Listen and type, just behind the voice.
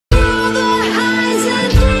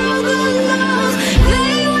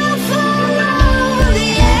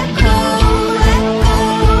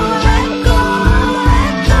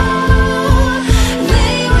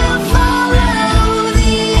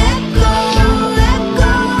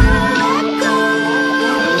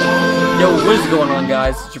What is going on,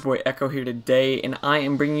 guys? It's your boy Echo here today, and I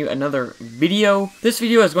am bringing you another video. This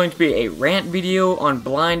video is going to be a rant video on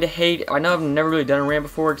blind hate. I know I've never really done a rant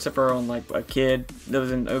before, except for on like a kid that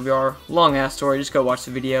was in OVR. Long ass story, just go watch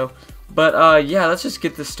the video. But yeah, let's just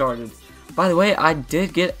get this started. By the way, I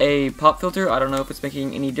did get a pop filter. I don't know if it's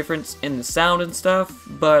making any difference in the sound and stuff,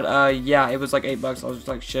 but yeah, it was like $8. I was just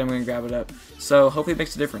like, shit, I'm gonna grab it up. So hopefully it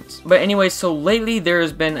makes a difference. But anyway, so lately there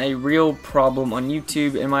has been a real problem on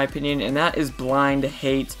YouTube, in my opinion, and that is blind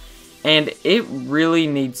hate, and it really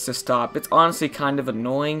needs to stop. It's honestly kind of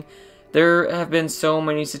annoying. There have been so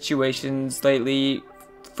many situations lately.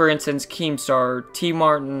 For instance, Keemstar, T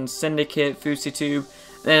Martin, Syndicate, FouseyTube,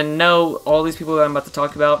 and no, all these people that I'm about to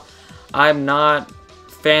talk about, I'm not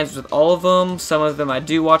fans with all of them. Some of them I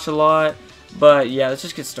do watch a lot. But yeah, let's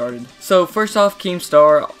just get started. So first off,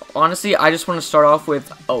 Keemstar, honestly, I just want to start off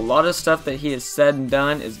with a lot of stuff that he has said and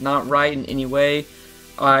done is not right in any way.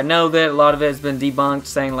 I know that a lot of it has been debunked,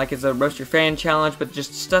 saying like it's a roast your fan challenge, but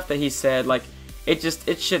just stuff that he said, like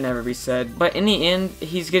it should never be said. But in the end,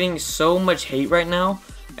 he's getting so much hate right now,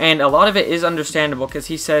 and a lot of it is understandable because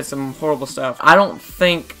he said some horrible stuff. I don't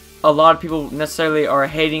think a lot of people necessarily are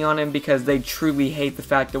hating on him because they truly hate the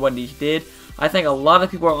fact of what he did. I think a lot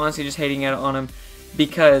of people are honestly just hating on him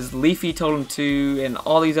because Leafy told him to, and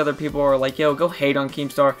all these other people are like, yo, go hate on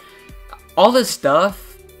Keemstar. All this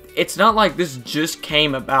stuff, it's not like this just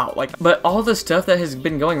came about, like, but all the stuff that has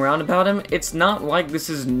been going around about him, it's not like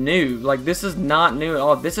this is new. Like, this is not new at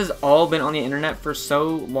all. This has all been on the internet for so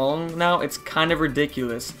long now, it's kind of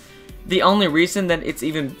ridiculous. The only reason that it's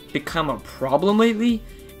even become a problem lately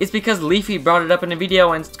it's because Leafy brought it up in a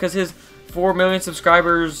video, and it's because his 4 million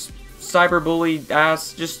subscribers cyberbully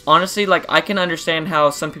ass. Just honestly, like, I can understand how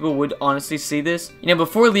some people would honestly see this. You know,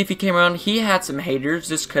 before Leafy came around, he had some haters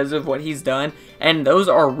just because of what he's done, and those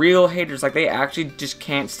are real haters. Like, they actually just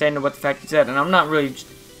can't stand what the fact he said. And I'm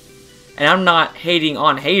not hating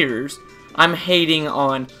on haters. I'm hating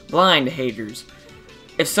on blind haters.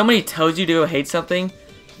 If somebody tells you to go hate something,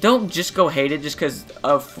 don't just go hate it just because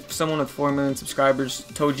of someone with 4 million subscribers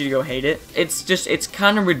told you to go hate it. It's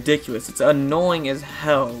kind of ridiculous. It's annoying as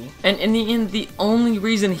hell. And in the end, the only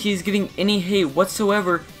reason he's getting any hate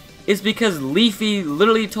whatsoever is because Leafy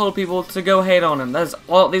literally told people to go hate on him. That's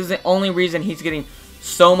all. This is the only reason he's getting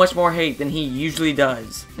so much more hate than he usually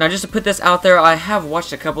does. Now, just to put this out there, I have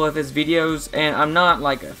watched a couple of his videos, and I'm not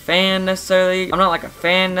like a fan necessarily.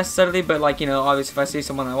 But like, you know, obviously if I see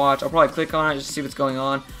someone I watch, I'll probably click on it just to see what's going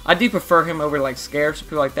on. I do prefer him over like Scarce or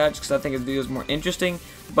people like that, just because I think his videos are more interesting.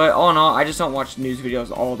 But all in all, I just don't watch news videos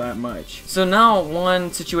all that much. So now,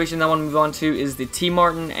 one situation that I want to move on to is the T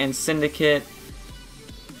Martin and Syndicate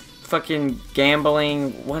fucking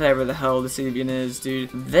gambling, whatever the hell this even is, dude.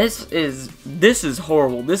 This is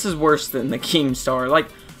horrible. This is worse than the Keemstar. Like,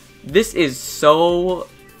 this is so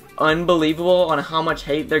unbelievable on how much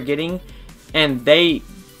hate they're getting, and they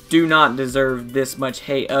do not deserve this much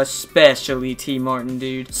hate, especially T Martin,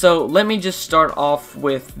 dude. So let me just start off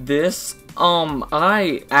with this.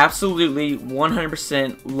 I absolutely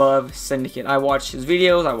 100% love Syndicate. I watch his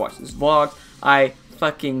videos, I watch his vlogs, I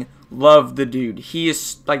fucking love the dude. He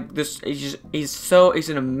is like this. He's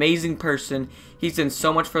an amazing person. He's done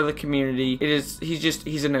so much for the community.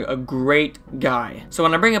 He's a great guy. So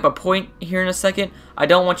when I bring up a point here in a second, I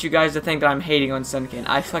don't want you guys to think that I'm hating on Syndicate.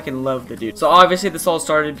 I fucking love the dude. So obviously this all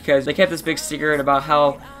started because they kept this big secret about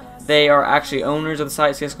how they are actually owners of the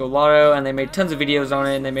site CSGO Lotto, and they made tons of videos on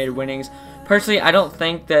it, and they made winnings. Personally, I don't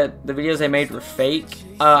think that the videos they made were fake.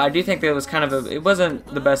 I do think that it was kind of it wasn't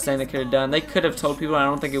the best thing they could have done. They could have told people, and I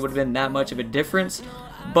don't think it would have been that much of a difference.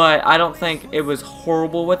 But I don't think it was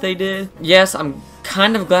horrible what they did. Yes, I'm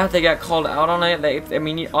kind of glad they got called out on it. I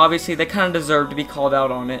mean, obviously, they kind of deserve to be called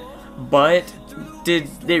out on it. But did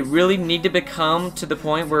it really need to become to the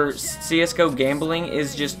point where CSGO gambling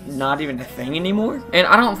is just not even a thing anymore? And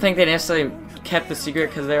I don't think they necessarily kept the secret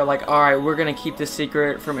because they were like, alright, we're going to keep this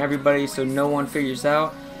secret from everybody so no one figures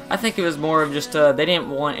out. I think it was more of just, they didn't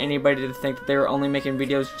want anybody to think that they were only making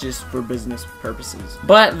videos just for business purposes.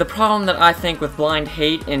 But the problem that I think with blind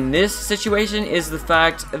hate in this situation is the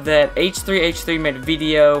fact that H3H3 made a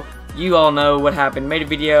video. You all know what happened. Made a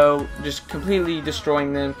video just completely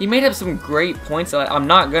destroying them. He made up some great points that I'm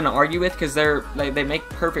not going to argue with because they make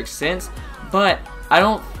perfect sense. But I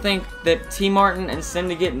don't think that T Martin and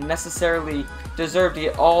Syndicate necessarily deserve to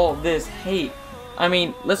get all this hate. I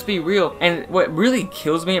mean, let's be real. And what really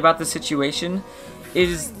kills me about this situation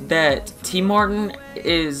is that T Martin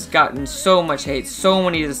is gotten so much hate, so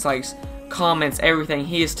many dislikes, comments, everything.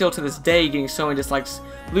 He is still to this day getting so many dislikes,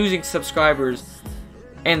 losing subscribers.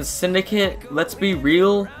 And Syndicate, let's be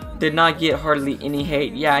real, did not get hardly any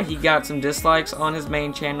hate. Yeah, he got some dislikes on his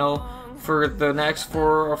main channel for the next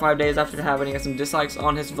 4 or 5 days after it happened. He got some dislikes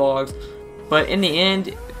on his vlogs, but in the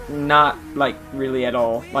end, not like really at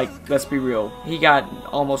all. Like, let's be real, he got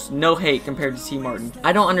almost no hate compared to T Martin.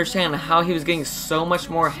 I don't understand how he was getting so much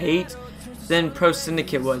more hate than Pro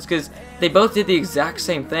Syndicate was, because they both did the exact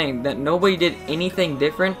same thing. That nobody did anything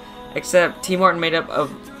different, except T Martin made up an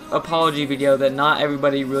apology video that not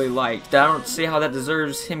everybody really liked. I don't see how that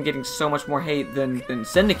deserves him getting so much more hate than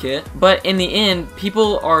Syndicate. But in the end,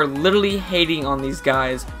 people are literally hating on these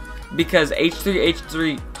guys because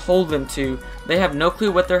H3H3 told them to. They have no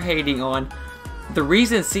clue what they're hating on. The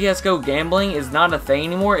reason CSGO gambling is not a thing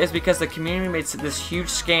anymore is because the community made this huge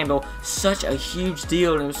scandal, such a huge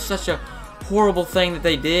deal, and it was such a horrible thing that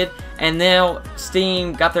they did, and now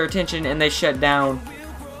Steam got their attention and they shut down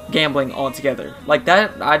gambling altogether. Like,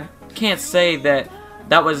 that, I can't say that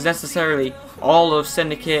that was necessarily all of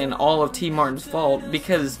Syndicate and all of T Martin's fault,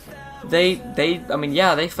 because I mean,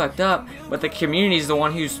 yeah, they fucked up, but the community is the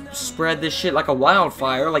one who's spread this shit like a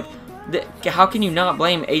wildfire. Like, how can you not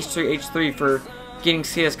blame H3H3 for getting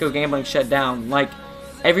CSGO gambling shut down? Like,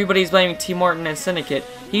 everybody's blaming T Martin and Syndicate.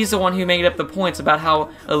 He's the one who made up the points about how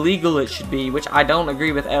illegal it should be, which I don't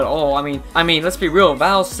agree with at all. I mean, let's be real.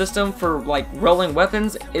 Valve's system for, like, rolling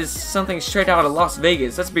weapons is something straight out of Las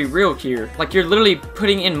Vegas. Let's be real here. Like, you're literally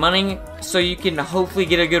putting in money so you can hopefully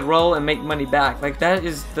get a good roll and make money back. Like, that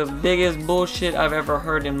is the biggest bullshit I've ever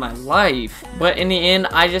heard in my life. But in the end,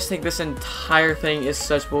 I just think this entire thing is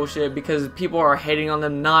such bullshit because people are hating on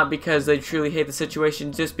them not because they truly hate the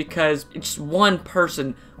situation, just because it's one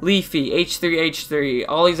person, Leafy, H3H3,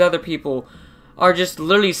 all these other people are just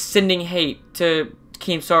literally sending hate to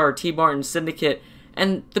Keemstar, T Martin, Syndicate,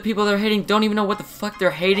 and the people they're hating don't even know what the fuck they're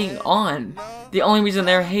hating on. The only reason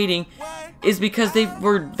they're hating is because they've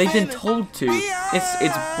been told to.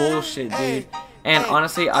 It's bullshit, dude. And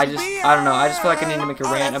honestly, I don't know, I just feel like I need to make a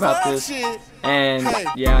rant about this. And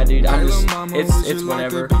yeah, dude, it's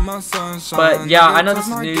whatever. But yeah, I know this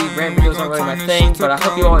is new, rant videos aren't really my thing, but I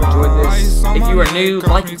hope you all enjoyed this. If you are new,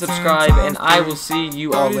 like and subscribe, and I will see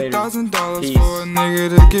you all later. Peace.